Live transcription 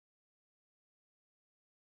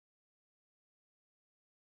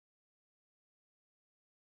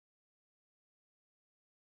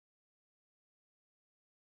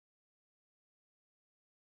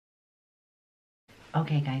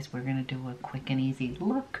Okay guys, we're gonna do a quick and easy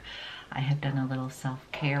look. I have done a little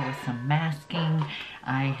self-care with some masking.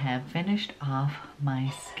 I have finished off my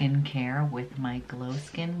skincare with my Glow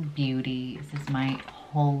Skin Beauty. This is my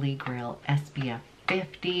Holy Grail SPF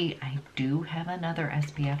 50. I do have another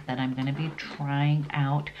SPF that I'm gonna be trying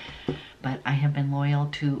out, but I have been loyal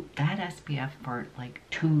to that SPF for like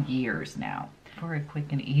 2 years now. For a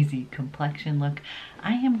quick and easy complexion look,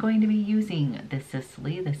 I am going to be using the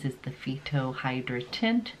Sisley. This is the Phyto Hydra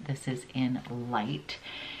Tint. This is in light.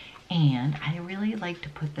 And I really like to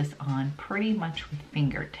put this on pretty much with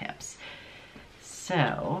fingertips.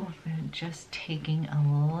 So I'm just taking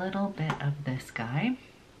a little bit of this guy.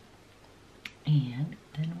 And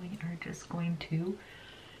then we are just going to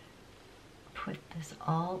put this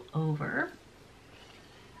all over.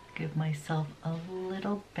 Give myself a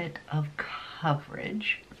little bit of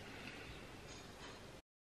coverage.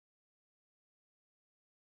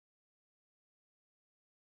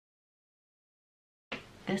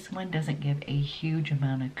 This one doesn't give a huge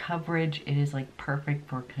amount of coverage. It is like perfect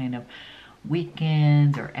for kind of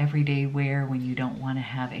weekends or everyday wear when you don't want to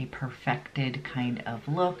have a perfected kind of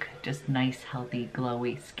look. Just nice, healthy,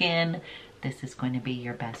 glowy skin. This is going to be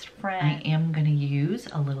your best friend. I am going to use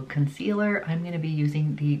a little concealer. I'm going to be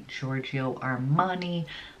using the Giorgio Armani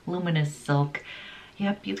Luminous Silk.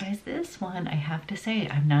 Yep, you guys, this one, I have to say,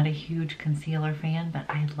 I'm not a huge concealer fan, but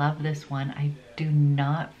I love this one. I do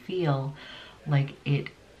not feel like it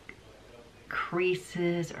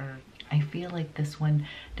creases, or I feel like this one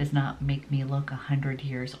does not make me look 100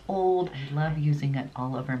 years old. I love using it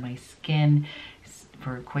all over my skin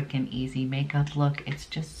for a quick and easy makeup look. It's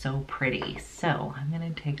just so pretty. So I'm gonna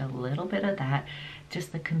take a little bit of that.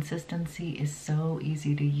 Just the consistency is so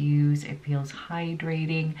easy to use. It feels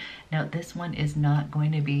hydrating. Now this one is not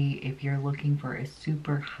going to be, if you're looking for a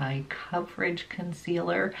super high coverage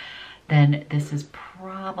concealer, then this is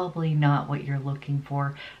probably not what you're looking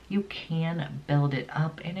for. You can build it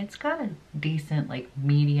up, and it's got a decent like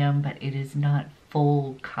medium, but it is not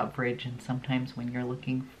full coverage. And sometimes when you're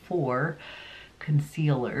looking for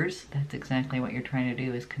concealers, that's exactly what you're trying to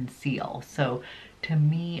do, is conceal. So to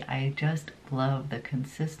me, I just love the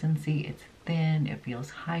consistency. It's thin, it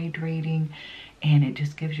feels hydrating, and it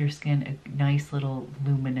just gives your skin a nice little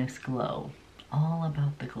luminous glow. All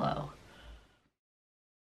about the glow.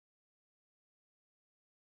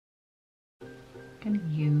 I'm gonna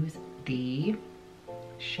use the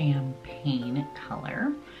champagne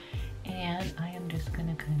color, and I am just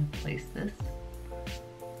gonna kind of place this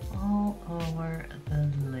all over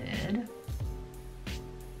the lid.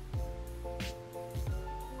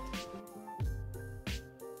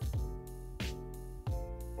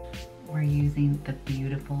 We're using the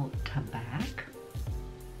beautiful Tobacco.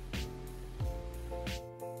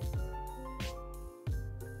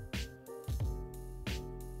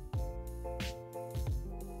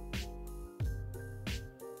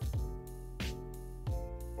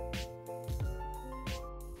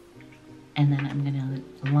 And then I'm gonna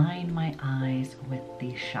line my eyes with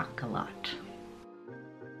the Chocolat.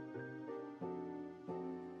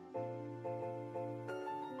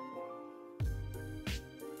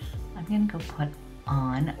 I'm gonna go put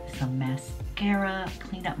on some mascara,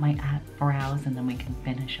 clean up my brows, and then we can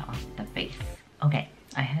finish off the face. Okay,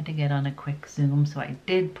 I had to get on a quick Zoom, so I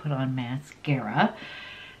did put on mascara.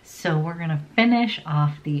 So we're gonna finish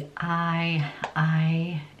off the eye.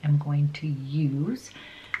 I am going to use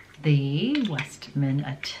the Westman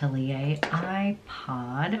Atelier eye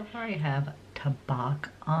pod. So far I have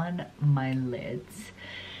Tobacco on my lids,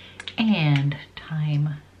 and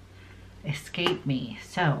time escaped me,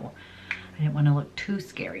 so I didn't want to look too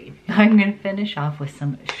scary. I'm going to finish off with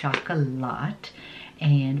some Chocolat,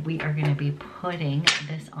 and we are going to be putting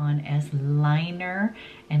this on as liner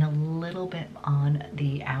and a little bit on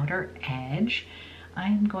the outer edge.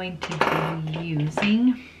 I'm going to be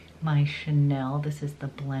using my Chanel. This is the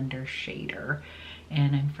Blender Shader,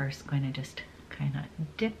 and I'm first going to just kind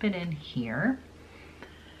of dip it in here.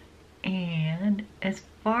 And as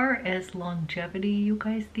far as longevity, you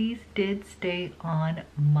guys, these did stay on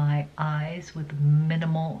my eyes with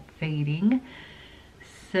minimal fading.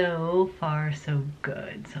 So far, so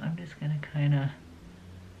good. So I'm just gonna kind of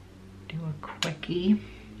do a quickie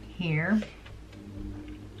here.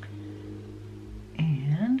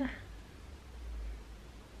 And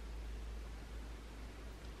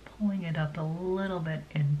pulling it up a little bit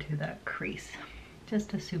into that crease.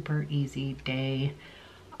 Just a super easy day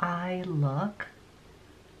eye look.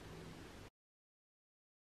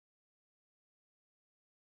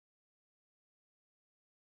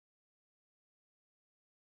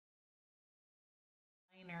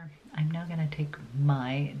 I'm now going to take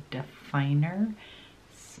my definer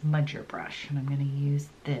smudger brush, and I'm going to use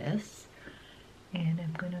this, and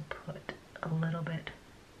I'm going to put a little bit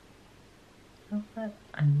of that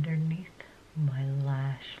underneath my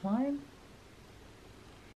lash line.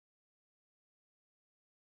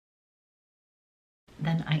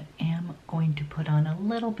 Then I am going to put on a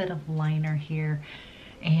little bit of liner here,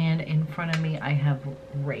 and in front of me I have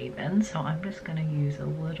Raven, so I'm just going to use a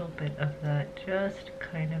little bit of that just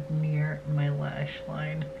kind of near my lash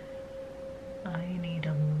line. I need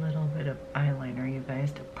a little bit of eyeliner, you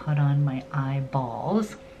guys, to put on my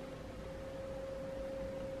eyeballs.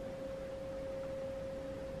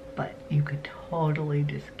 But you could totally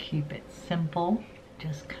just keep it simple.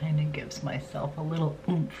 Just kind of gives myself a little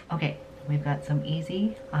oomph. Okay, we've got some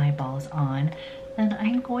easy eyeballs on. Then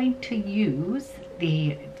I'm going to use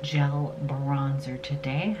the gel bronzer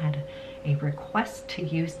today. I had a request to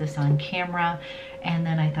use this on camera, and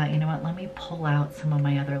then I thought, you know what, let me pull out some of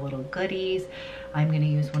my other little goodies. I'm going to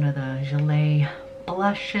use one of the Jewerly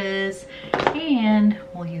blushes, and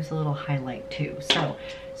we'll use a little highlight too.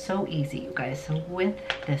 So easy, you guys. So with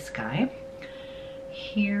this guy,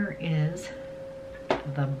 here is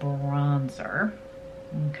the bronzer,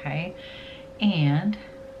 okay, and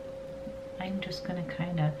I'm just going to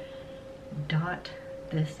kind of dot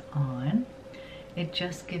this on. It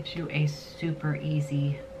just gives you a super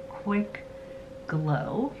easy, quick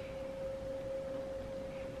glow.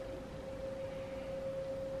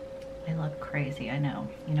 I look crazy, I know.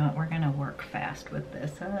 You know what, we're going to work fast with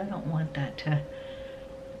this. I don't want that to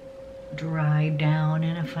dry down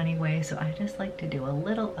in a funny way, so I just like to do a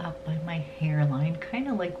little up by my hairline, kind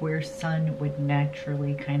of like where sun would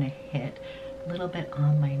naturally kind of hit, a little bit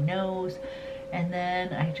on my nose, and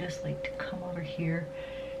then I just like to come over here.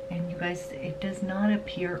 And you guys, it does not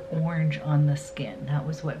appear orange on the skin. That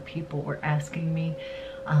was what people were asking me.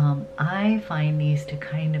 I find these to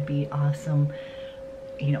kind of be awesome,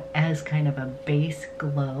 you know, as kind of a base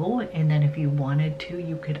glow. And then if you wanted to,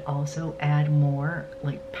 you could also add more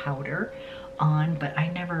like powder on, but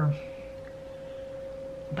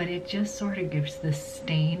it just sort of gives this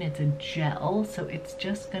stain. It's a gel, so it's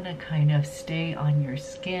just gonna kind of stay on your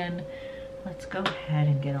skin. Let's go ahead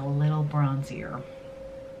and get a little bronzier.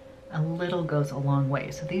 A little goes a long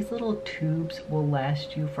way. So these little tubes will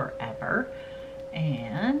last you forever.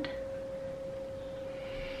 And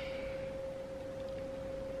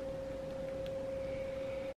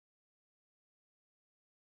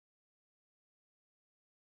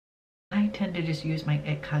I tend to just use my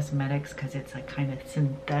IT Cosmetics because it's a kind of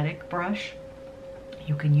synthetic brush.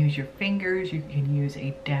 You can use your fingers, you can use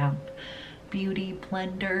a damp beauty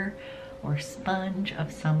blender or sponge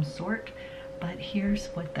of some sort. But here's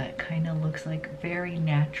what that kind of looks like, very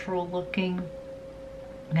natural looking.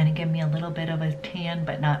 Gonna give me a little bit of a tan,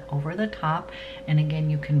 but not over the top. And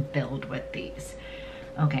again, you can build with these.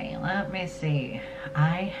 Okay, let me see.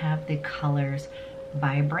 I have the colors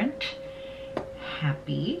Vibrant,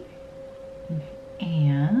 Happy,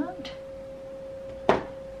 and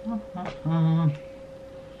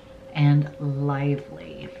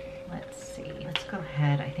Lively. Let's see, let's go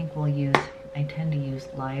ahead. I think I tend to use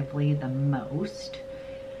Lively the most,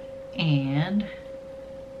 and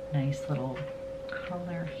nice little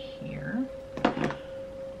color here.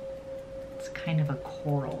 It's kind of a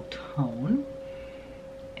coral tone,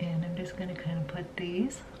 and I'm just going to kind of put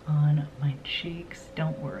these on my cheeks.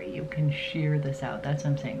 Don't worry, you can shear this out. That's what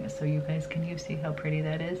I'm saying. So you guys, can you see how pretty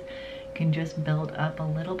that is? You can just build up a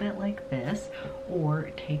little bit like this,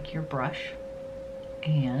 or take your brush,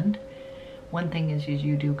 and one thing is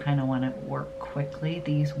you do kind of want to work quickly.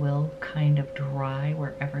 These will kind of dry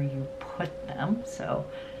wherever you put them. So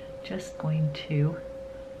just going to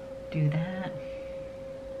do that.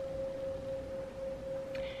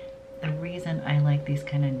 The reason I like these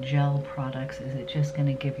kind of gel products is it's just going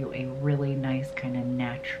to give you a really nice kind of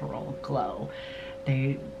natural glow.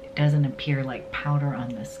 It doesn't appear like powder on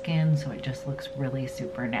the skin, so it just looks really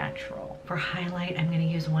super natural. For highlight, I'm going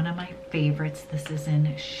to use one of my favorites. This is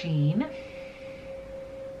in Sheen.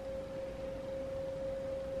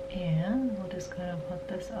 And we'll just kind of put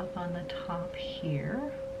this up on the top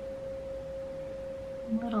here.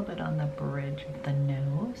 A little bit on the bridge of the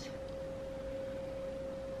nose.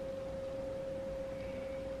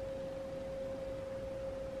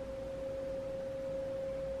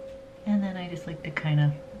 And then I just like to kind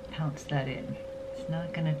of pounce that in. It's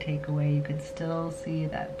not going to take away, you can still see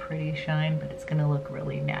that pretty shine, but it's going to look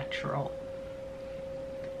really natural.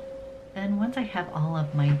 Then once I have all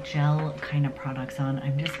of my gel kind of products on,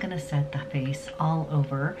 I'm just going to set the face all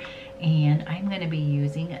over, and I'm going to be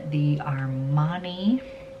using the Armani,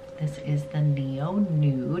 This is the Neo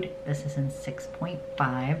Nude. This is in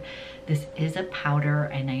 6.5. This is a powder,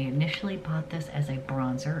 and I initially bought this as a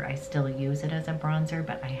bronzer. I still use it as a bronzer,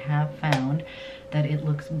 but I have found that it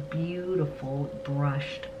looks beautiful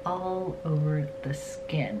brushed all over the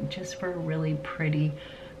skin, just for a really pretty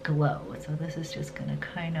glow. So this is just gonna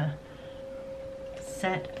kind of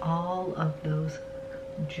set all of those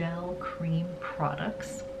gel cream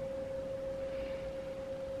products.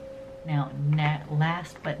 Now,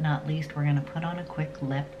 last but not least, we're gonna put on a quick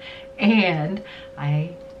lip, and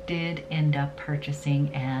I did end up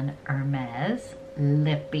purchasing an Hermès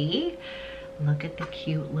lippy. Look at the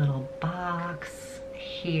cute little box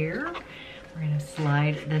here. We're gonna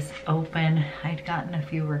slide this open. I'd gotten a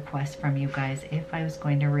few requests from you guys if I was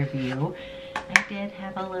going to review. I did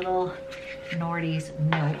have a little Nordy's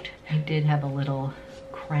note. I did have a little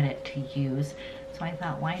credit to use. So I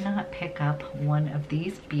thought, why not pick up one of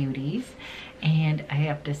these beauties? And I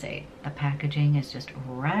have to say, the packaging is just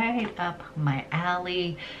right up my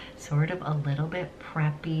alley, sort of a little bit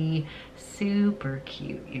preppy, super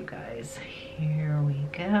cute, you guys. Here we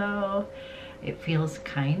go. It feels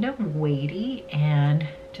kind of weighty and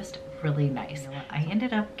just really nice. I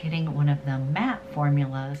ended up getting one of the matte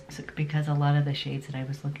formulas because a lot of the shades that I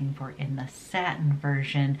was looking for in the satin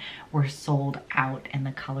version were sold out in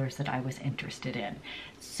the colors that I was interested in.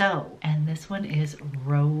 So, and this one is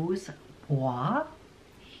Rose Bois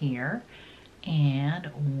here, and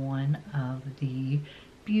one of the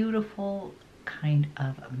beautiful kind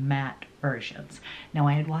of matte versions. Now,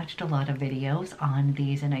 I had watched a lot of videos on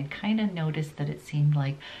these, and I kind of noticed that it seemed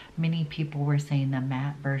like many people were saying the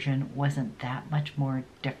matte version wasn't that much more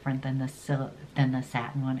different than the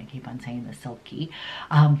satin one. I keep on saying the silky.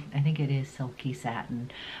 I think it is silky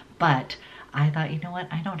satin, but I thought, you know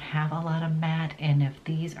what, I don't have a lot of matte, and if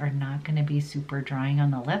these are not going to be super drying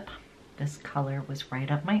on the lip, this color was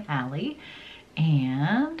right up my alley.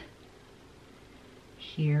 And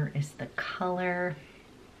here is the color.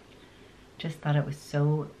 Just thought it was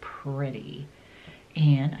so pretty.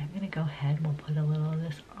 And I'm gonna go ahead and we'll put a little of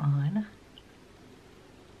this on.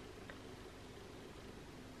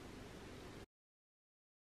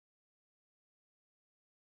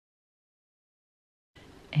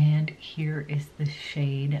 And here is the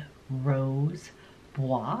shade Rose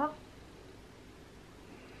Bois.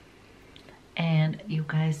 And you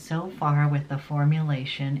guys, so far with the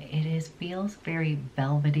formulation, feels very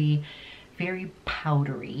velvety, very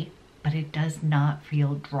powdery, but it does not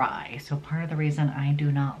feel dry. So part of the reason I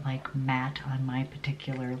do not like matte on my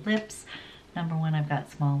particular lips, number one, I've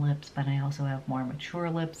got small lips, but I also have more mature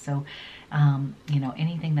lips. So, you know,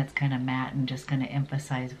 anything that's kind of matte and just going to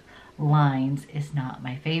emphasize lines is not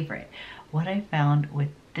my favorite. What I found with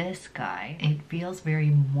this guy, it feels very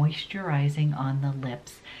moisturizing on the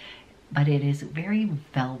lips, but it is very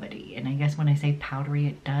velvety. And I guess when I say powdery,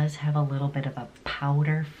 it does have a little bit of a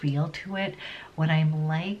powder feel to it. What I'm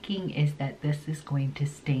liking is that this is going to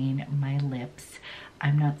stain my lips.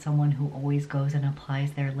 I'm not someone who always goes and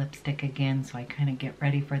applies their lipstick again, so I kind of get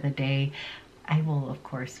ready for the day. I will, of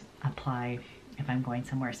course, apply if I'm going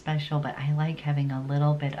somewhere special, but I like having a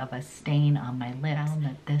little bit of a stain on my lips. I found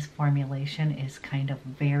that this formulation is kind of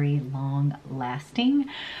very long lasting.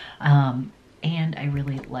 And I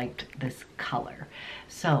really liked this color.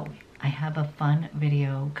 So I have a fun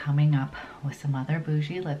video coming up with some other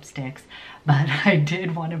bougie lipsticks, but I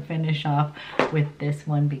did want to finish off with this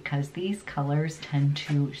one because these colors tend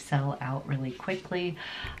to sell out really quickly.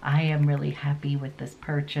 I am really happy with this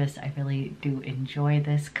purchase. I really do enjoy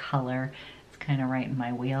this color. It's kind of right in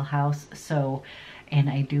my wheelhouse. So,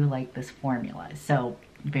 and I do like this formula. So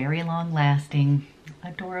very long lasting,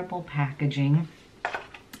 adorable packaging.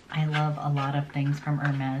 I love a lot of things from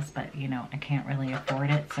Hermès, but you know, I can't really afford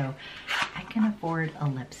it, so I can afford a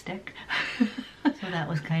lipstick. So that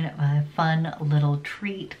was kind of a fun little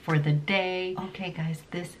treat for the day. Okay guys,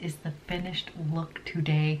 this is the finished look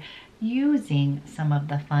today using some of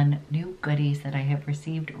the fun new goodies that I have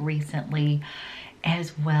received recently,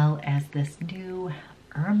 as well as this new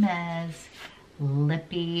Hermès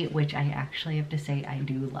lippy, which I actually have to say I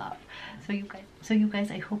do love. So you guys,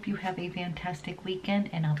 I hope you have a fantastic weekend,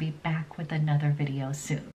 and I'll be back with another video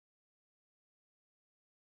soon.